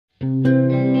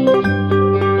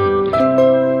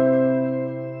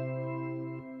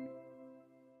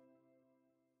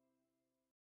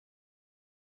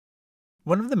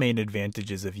One of the main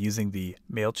advantages of using the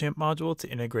MailChimp module to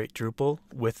integrate Drupal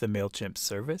with the MailChimp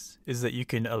service is that you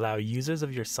can allow users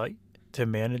of your site to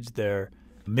manage their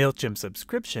MailChimp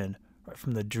subscription right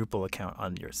from the Drupal account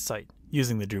on your site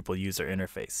using the Drupal user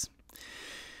interface.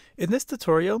 In this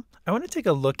tutorial, I want to take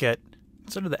a look at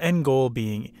sort of the end goal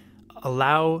being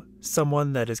allow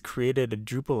someone that has created a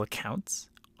Drupal account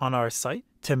on our site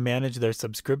to manage their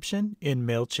subscription in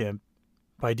MailChimp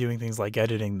by doing things like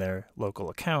editing their local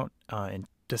account and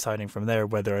deciding from there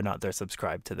whether or not they're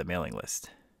subscribed to the mailing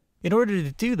list. In order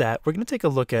to do that, we're going to take a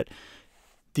look at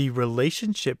the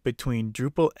relationship between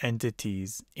Drupal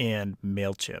entities and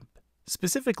MailChimp,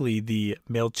 specifically the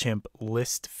MailChimp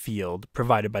list field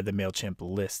provided by the MailChimp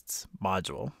lists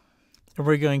module. And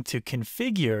we're going to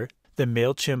configure the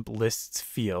MailChimp lists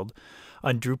field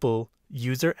on Drupal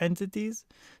user entities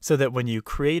so that when you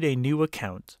create a new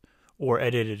account or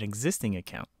edit an existing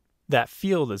account, that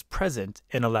field is present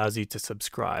and allows you to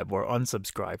subscribe or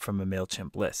unsubscribe from a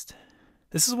MailChimp list.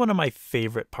 This is one of my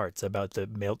favorite parts about the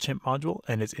MailChimp module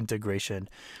and its integration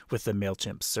with the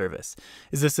MailChimp service,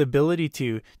 is this ability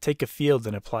to take a field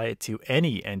and apply it to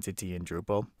any entity in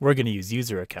Drupal. We're going to use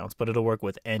user accounts, but it'll work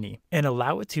with any, and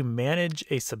allow it to manage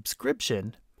a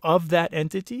subscription of that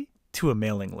entity to a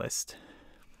mailing list.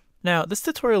 Now, this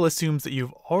tutorial assumes that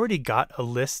you've already got a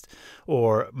list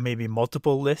or maybe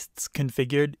multiple lists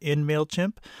configured in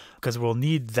MailChimp, because we'll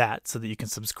need that so that you can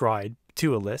subscribe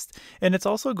to a list. And it's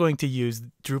also going to use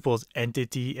Drupal's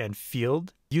entity and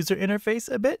field user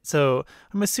interface a bit. So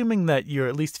I'm assuming that you're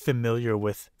at least familiar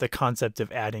with the concept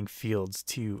of adding fields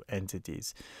to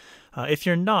entities. If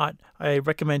you're not, I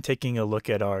recommend taking a look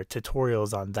at our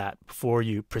tutorials on that before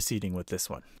you proceeding with this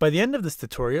one. By the end of this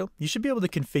tutorial, you should be able to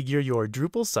configure your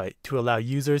Drupal site to allow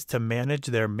users to manage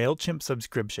their MailChimp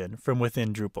subscription from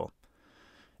within Drupal,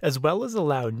 as well as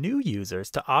allow new users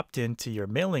to opt into your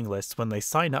mailing list when they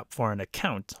sign up for an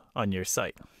account on your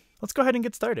site. Let's go ahead and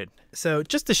get started. So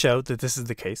just to show that this is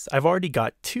the case, I've already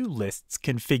got 2 lists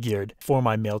configured for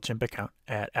my MailChimp account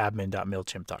at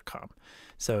admin.mailchimp.com.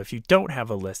 So if you don't have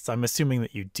a list, I'm assuming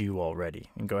that you do already,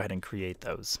 and go ahead and create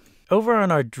those. Over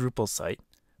on our Drupal site,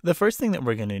 the first thing that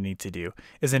we're going to need to do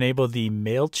is enable the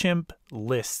MailChimp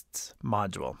lists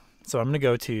module. So I'm going to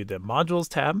go to the modules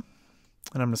tab,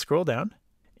 and I'm going to scroll down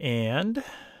and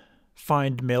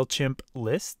find MailChimp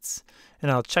lists,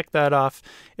 and I'll check that off.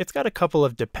 It's got a couple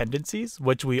of dependencies,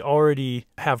 which we already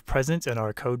have present in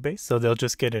our code base, so they'll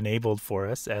just get enabled for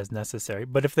us as necessary.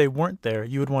 But if they weren't there,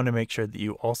 you would want to make sure that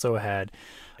you also had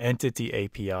entity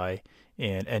API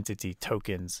and entity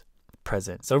tokens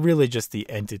present. So really just the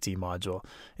entity module.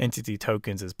 Entity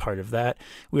tokens is part of that.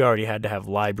 We already had to have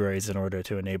libraries in order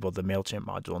to enable the MailChimp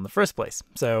module in the first place.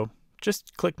 So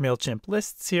just click MailChimp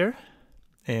lists here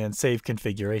and save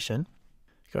configuration.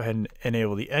 Go ahead and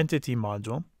enable the entity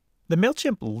module. The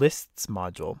MailChimp lists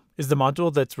module is the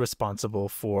module that's responsible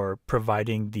for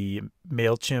providing the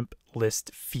MailChimp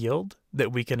list field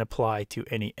that we can apply to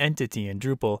any entity in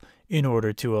Drupal in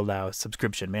order to allow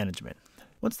subscription management.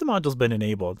 Once the module's been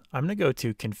enabled, I'm going to go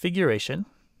to configuration,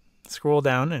 scroll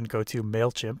down and go to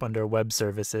MailChimp under web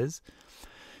services.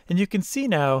 And you can see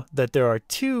now that there are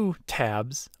 2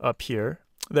 tabs up here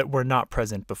that were not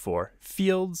present before,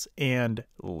 fields and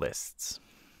lists.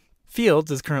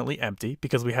 Fields is currently empty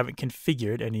because we haven't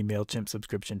configured any MailChimp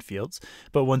subscription fields,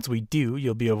 but once we do,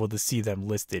 you'll be able to see them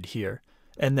listed here.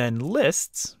 And then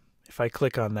lists, if I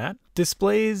click on that,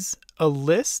 displays a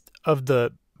list of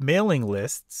the mailing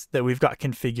lists that we've got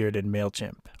configured in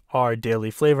MailChimp, our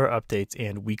daily flavor updates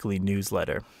and weekly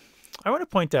newsletter. I want to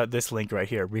point out this link right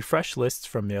here, refresh lists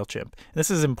from MailChimp. This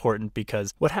is important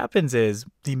because what happens is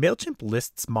the MailChimp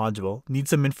lists module needs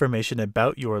some information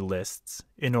about your lists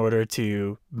in order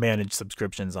to manage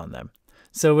subscriptions on them.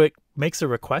 So it makes a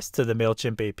request to the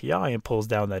MailChimp API and pulls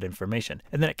down that information,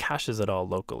 and then it caches it all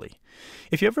locally.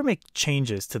 If you ever make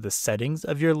changes to the settings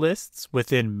of your lists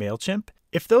within MailChimp,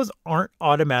 if those aren't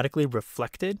automatically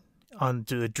reflected on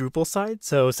the Drupal side,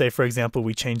 so say for example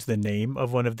we change the name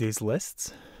of one of these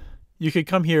lists, you could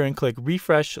come here and click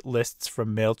Refresh Lists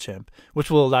from MailChimp, which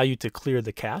will allow you to clear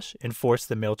the cache and force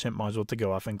the MailChimp module to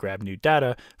go off and grab new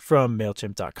data from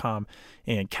MailChimp.com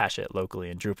and cache it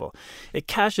locally in Drupal. It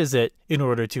caches it in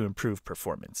order to improve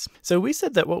performance. So we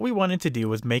said that what we wanted to do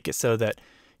was make it so that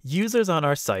users on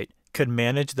our site could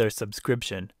manage their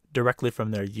subscription directly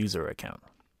from their user account.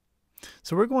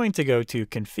 So we're going to go to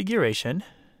Configuration,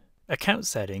 Account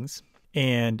Settings,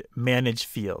 and Manage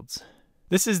Fields.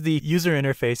 This is the user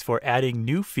interface for adding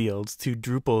new fields to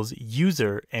Drupal's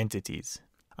user entities.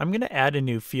 I'm going to add a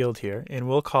new field here, and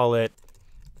we'll call it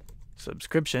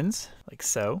subscriptions, like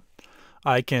so.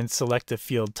 I can select a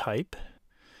field type,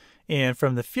 And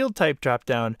from the field type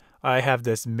dropdown, I have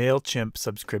this MailChimp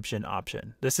subscription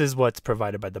option. This is what's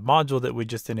provided by the module that we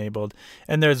just enabled.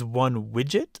 And there's one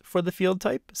widget for the field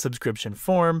type, subscription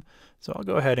form. So I'll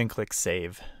go ahead and click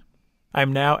Save.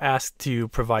 I'm now asked to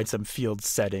provide some field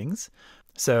settings.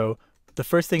 So the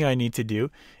first thing I need to do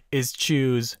is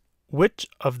choose which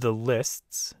of the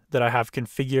lists that I have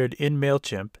configured in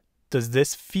MailChimp does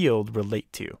this field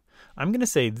relate to. I'm going to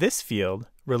say this field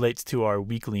relates to our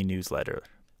weekly newsletter.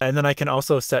 And then I can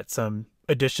also set some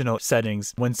additional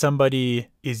settings. When somebody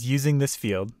is using this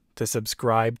field to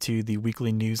subscribe to the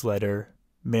weekly newsletter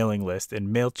mailing list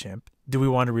in MailChimp, do we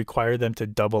want to require them to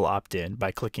double opt in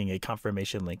by clicking a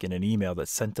confirmation link in an email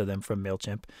that's sent to them from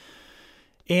MailChimp?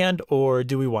 And or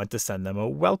do we want to send them a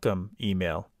welcome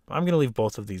email? I'm going to leave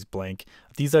both of these blank.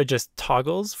 These are just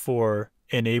toggles for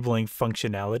enabling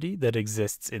functionality that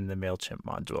exists in the MailChimp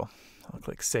module. I'll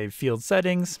click Save Field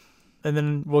Settings. And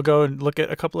then we'll go and look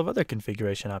at a couple of other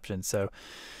configuration options. So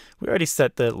we already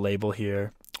set the label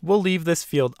here. We'll leave this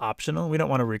field optional. We don't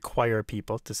want to require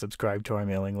people to subscribe to our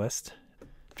mailing list.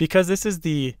 Because this is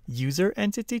the user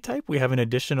entity type, we have an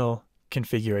additional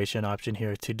configuration option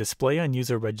here to display on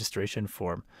user registration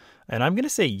form. And I'm going to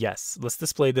say yes. Let's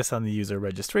display this on the user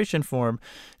registration form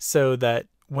so that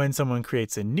when someone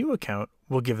creates a new account,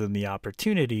 we'll give them the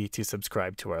opportunity to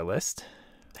subscribe to our list.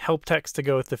 Help text to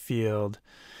go with the field.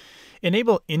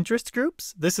 Enable interest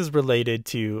groups. This is related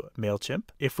to MailChimp.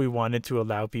 If we wanted to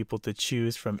allow people to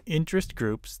choose from interest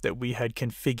groups that we had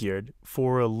configured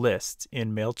for a list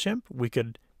in MailChimp, we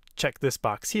could check this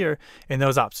box here, and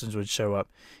those options would show up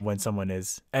when someone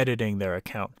is editing their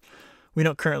account. We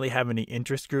don't currently have any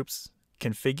interest groups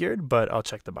configured, but I'll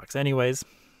check the box anyways.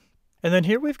 And then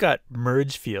here we've got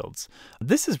merge fields.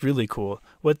 This is really cool.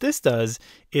 What this does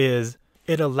is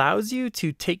it allows you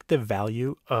to take the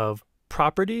value of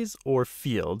properties or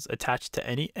fields attached to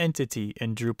any entity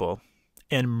in Drupal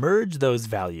and merge those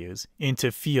values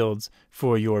into fields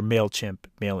for your MailChimp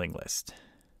mailing list.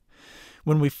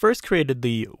 When we first created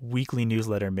the weekly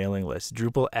newsletter mailing list,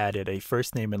 Drupal added a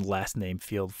first name and last name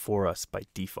field for us by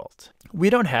default. We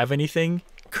don't have anything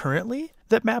currently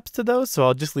that maps to those, so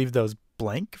I'll just leave those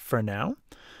blank for now.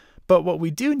 But what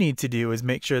we do need to do is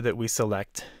make sure that we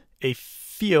select a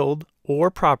field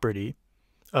or property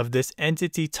of this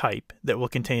entity type that will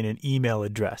contain an email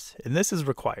address, and this is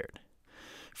required.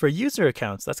 For user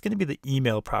accounts, that's going to be the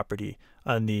email property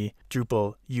on the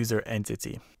Drupal user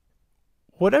entity.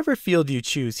 Whatever field you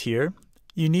choose here,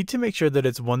 you need to make sure that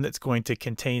it's one that's going to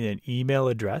contain an email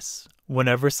address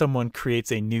whenever someone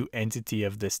creates a new entity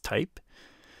of this type,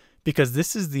 because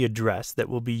this is the address that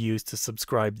will be used to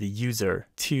subscribe the user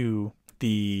to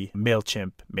the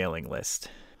MailChimp mailing list.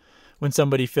 When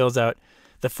somebody fills out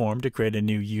the form to create a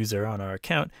new user on our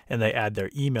account and they add their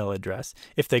email address,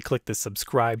 if they click the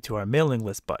subscribe to our mailing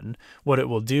list button, what it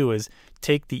will do is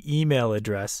take the email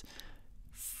address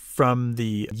from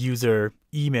the user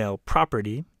email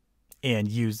property and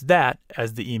use that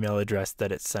as the email address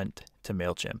that it's sent to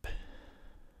MailChimp.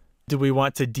 Do we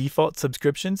want to default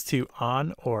subscriptions to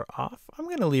on or off? I'm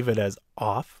going to leave it as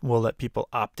off. We'll let people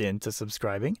opt in to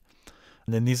subscribing.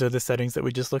 And then these are the settings that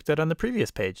we just looked at on the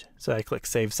previous page. So I click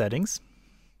Save Settings.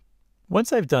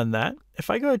 Once I've done that, if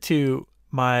I go to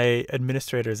my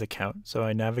administrator's account, so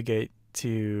I navigate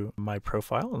to my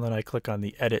profile and then I click on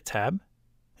the Edit tab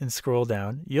and scroll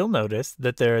down, you'll notice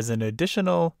that there is an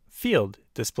additional field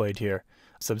displayed here.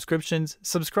 Subscriptions,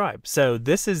 subscribe. So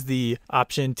this is the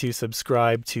option to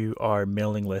subscribe to our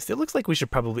mailing list. It looks like we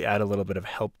should probably add a little bit of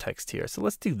help text here. So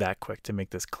let's do that quick to make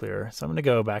this clearer. So I'm going to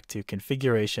go back to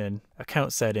Configuration,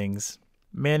 Account Settings,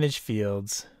 Manage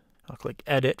Fields. I'll click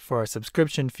Edit for our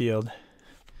subscription field,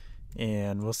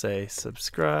 and we'll say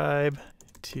subscribe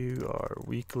to our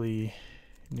weekly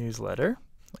newsletter,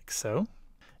 like so,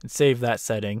 and save that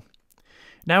setting.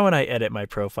 Now when I edit my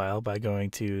profile by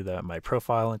going to my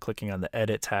profile and clicking on the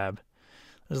Edit tab,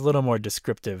 there's a little more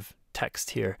descriptive text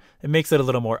here. It makes it a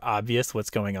little more obvious what's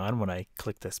going on when I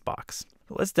click this box.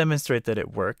 But let's demonstrate that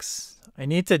it works. I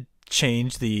need to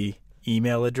change the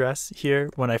email address here.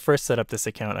 When I first set up this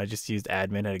account, I just used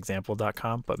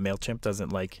admin@example.com, but MailChimp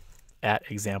doesn't like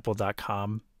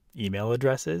 @example.com email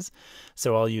addresses.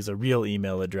 So I'll use a real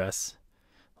email address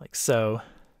like so,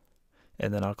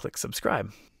 and then I'll click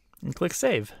subscribe and click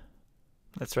save.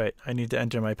 That's right, I need to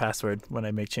enter my password when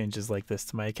I make changes like this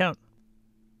to my account.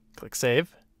 Click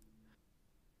save.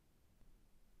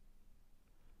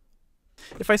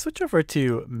 If I switch over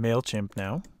to MailChimp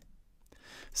now,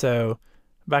 so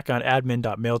back on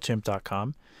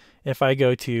admin.mailchimp.com, if I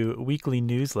go to weekly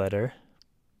newsletter,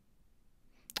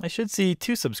 I should see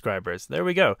 2 subscribers. There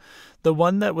we go. The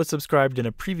one that was subscribed in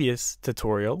a previous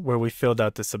tutorial where we filled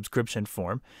out the subscription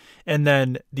form, and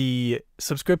then the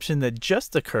subscription that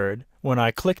just occurred when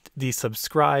I clicked the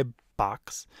subscribe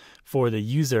box for the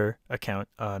user account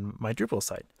on my Drupal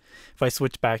site. If I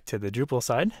switch back to the Drupal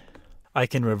side, I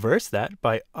can reverse that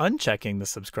by unchecking the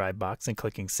subscribe box and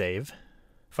clicking save.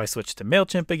 If I switch to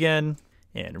MailChimp again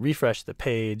and refresh the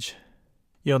page,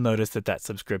 you'll notice that that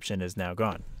subscription is now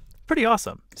gone. Pretty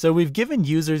awesome. So we've given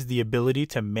users the ability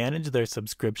to manage their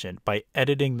subscription by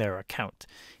editing their account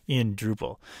in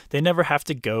Drupal. They never have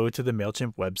to go to the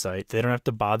MailChimp website. They don't have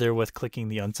to bother with clicking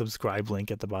the unsubscribe link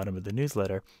at the bottom of the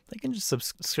newsletter. They can just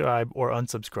subscribe or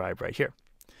unsubscribe right here.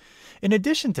 In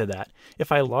addition to that, if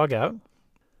I log out,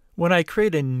 when I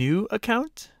create a new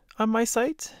account on my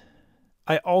site,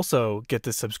 I also get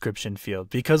the subscription field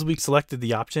because we selected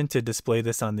the option to display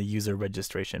this on the user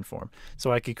registration form.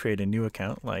 So I could create a new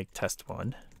account like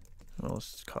test1. We'll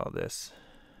just call this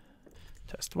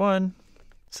test1,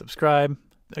 subscribe.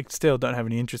 I still don't have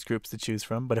any interest groups to choose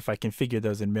from, but if I configure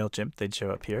those in MailChimp, they'd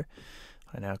show up here.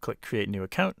 I now click create new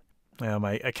account. Now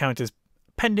my account is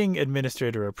pending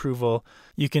administrator approval.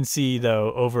 You can see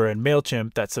though over in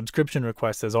MailChimp that subscription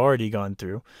request has already gone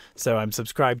through. So I'm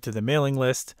subscribed to the mailing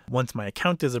list. Once my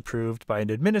account is approved by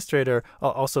an administrator, I'll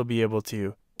also be able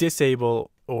to disable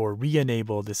or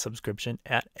re-enable the subscription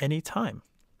at any time.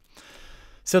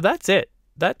 So that's it.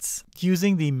 That's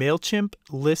using the MailChimp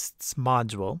lists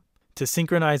module to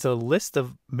synchronize a list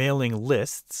of mailing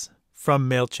lists from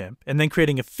MailChimp and then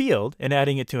creating a field and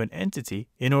adding it to an entity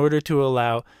in order to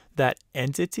allow that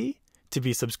entity to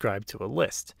be subscribed to a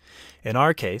list. In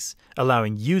our case,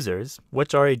 allowing users,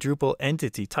 which are a Drupal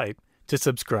entity type, to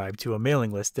subscribe to a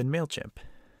mailing list in MailChimp.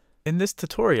 In this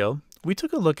tutorial, we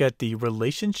took a look at the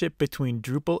relationship between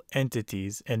Drupal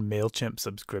entities and MailChimp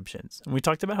subscriptions. And we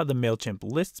talked about how the MailChimp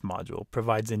lists module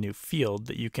provides a new field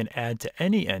that you can add to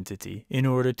any entity in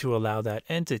order to allow that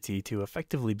entity to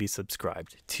effectively be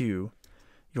subscribed to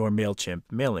your MailChimp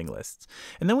mailing lists.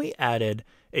 And then we added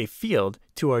a field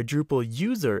to our Drupal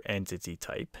user entity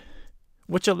type,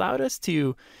 which allowed us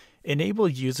to enable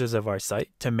users of our site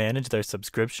to manage their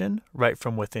subscription right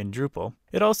from within Drupal.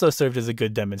 It also served as a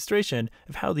good demonstration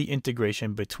of how the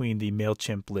integration between the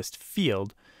MailChimp list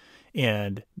field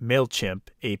and MailChimp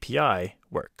API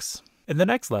works. In the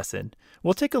next lesson,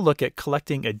 we'll take a look at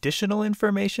collecting additional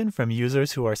information from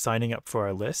users who are signing up for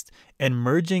our list and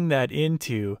merging that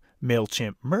into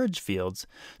MailChimp merge fields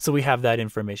so we have that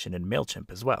information in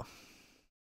MailChimp as well.